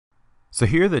So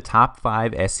here are the top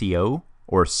 5 SEO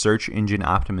or search engine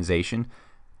optimization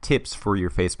tips for your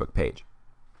Facebook page.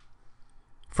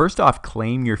 First off,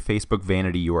 claim your Facebook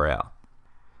vanity URL.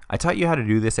 I taught you how to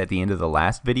do this at the end of the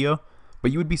last video,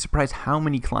 but you would be surprised how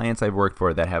many clients I've worked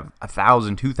for that have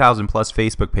 1,000, 2,000 plus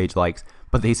Facebook page likes,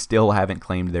 but they still haven't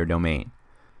claimed their domain.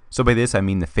 So by this I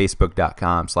mean the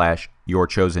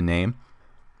facebook.com/yourchosenname.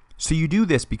 So you do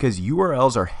this because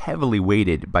URLs are heavily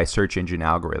weighted by search engine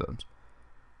algorithms.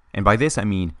 And by this I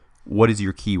mean, what is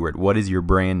your keyword? What is your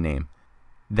brand name?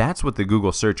 That's what the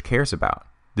Google search cares about.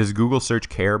 Does Google search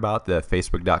care about the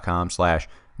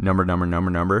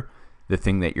facebook.com/number, the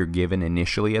thing that you're given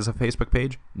initially as a Facebook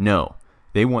page? No.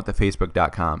 They want the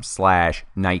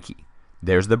facebook.com/Nike.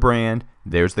 There's the brand,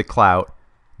 there's the clout,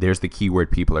 there's the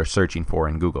keyword people are searching for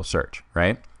in Google search,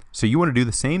 right? So you want to do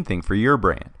the same thing for your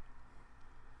brand.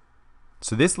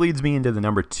 So this leads me into the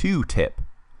number 2 tip.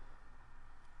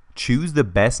 Choose the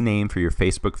best name for your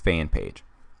Facebook fan page.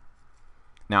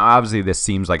 Now obviously this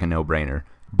seems like a no-brainer,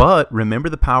 but remember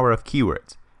the power of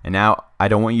keywords. And now I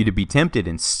don't want you to be tempted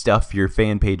and stuff your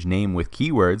fan page name with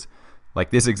keywords.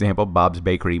 Like this example, Bob's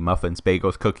Bakery, muffins,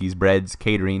 bagels, cookies, breads,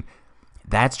 catering.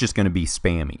 That's just going to be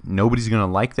spammy. Nobody's going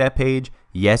to like that page.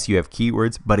 Yes, you have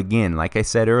keywords, but again, like I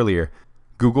said earlier,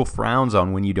 Google frowns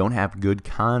on when you don't have good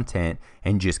content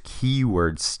and just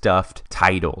keyword stuffed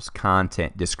titles,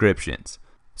 content, descriptions.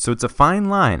 So it's a fine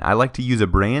line. I like to use a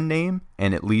brand name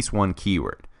and at least one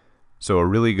keyword. So a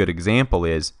really good example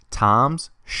is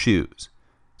Tom's Shoes.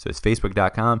 So it's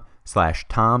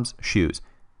facebook.com/Tom's Shoes.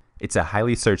 It's a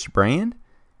highly searched brand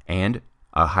and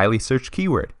a highly searched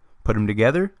keyword. Put them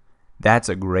together, that's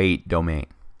a great domain.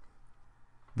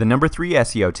 The number 3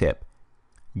 SEO tip,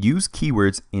 use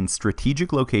keywords in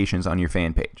strategic locations on your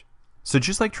fan page. So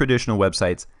just like traditional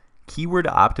websites, keyword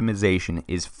optimization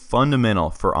is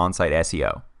fundamental for on-site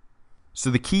SEO. So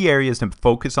the key areas to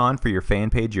focus on for your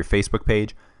fan page, your Facebook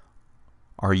page,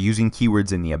 are using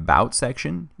keywords in the About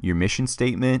section, your mission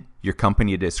statement, your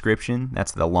company description,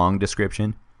 that's the long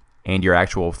description, and your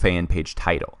actual fan page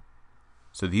title.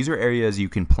 So these are areas you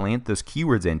can plant those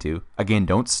keywords into. Again,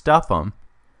 don't stuff them.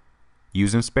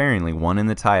 Use them sparingly. 1 in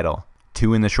the title,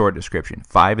 2 in the short description,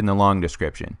 5 in the long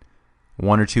description,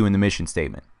 1 or 2 in the mission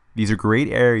statement. These are great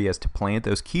areas to plant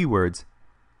those keywords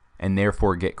and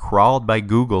therefore get crawled by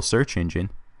Google search engine,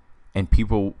 and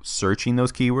people searching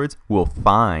those keywords will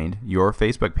find your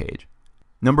Facebook page.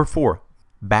 Number 4,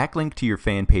 backlink to your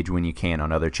fan page when you can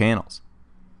on other channels.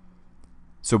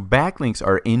 So backlinks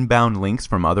are inbound links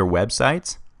from other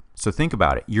websites. So think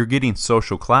about it. You're getting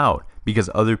social clout because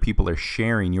other people are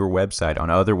sharing your website on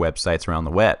other websites around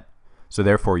the web. So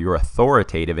therefore you're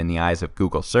authoritative in the eyes of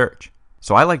Google search.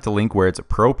 So I like to link where it's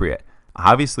appropriate.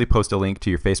 Obviously post a link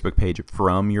to your Facebook page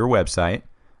from your website,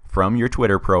 from your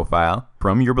Twitter profile,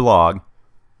 from your blog.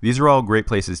 These are all great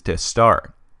places to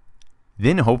start.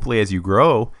 Then hopefully as you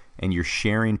grow and you're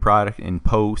sharing product and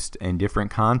post and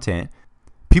different content,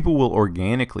 people will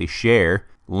organically share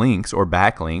links or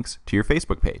backlinks to your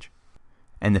Facebook page.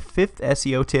 And the 5th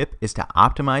SEO tip is to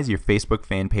optimize your Facebook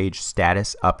fan page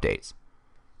status updates.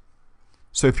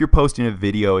 So if you're posting a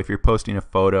video, if you're posting a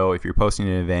photo, if you're posting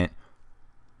an event,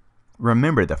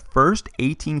 remember the first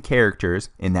 18 characters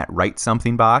in that write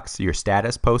something box, your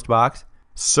status post box,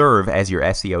 serve as your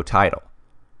SEO title.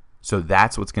 So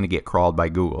that's what's going to get crawled by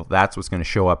Google. That's what's going to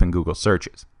show up in Google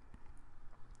searches.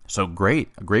 So great,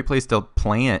 a great place to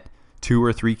plant 2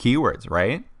 or 3 keywords,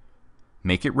 right?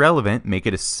 Make it relevant, make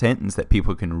it a sentence that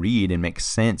people can read and make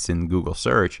sense in Google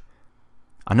search.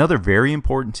 Another very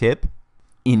important tip,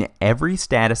 in every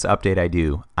status update I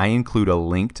do, I include a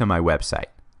link to my website.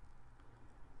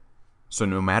 So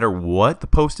no matter what the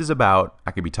post is about,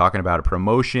 I could be talking about a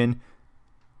promotion,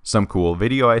 some cool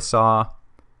video I saw,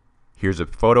 here's a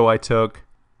photo I took,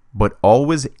 but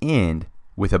always end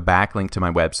with a backlink to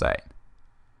my website.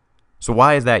 So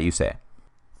why is that, you say?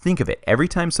 Think of it. Every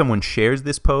time someone shares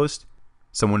this post,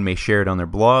 someone may share it on their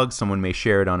blog, someone may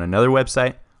share it on another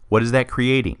website. What is that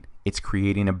creating? It's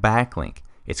creating a backlink.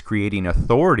 It's creating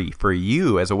authority for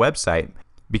you as a website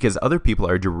because other people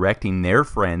are directing their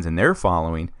friends and their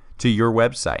following to your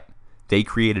website. They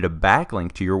created a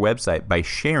backlink to your website by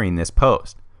sharing this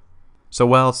post. So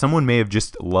while someone may have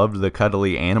just loved the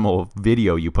cuddly animal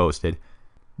video you posted,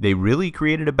 they really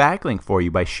created a backlink for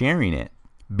you by sharing it,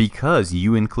 because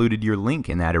you included your link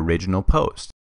in that original post.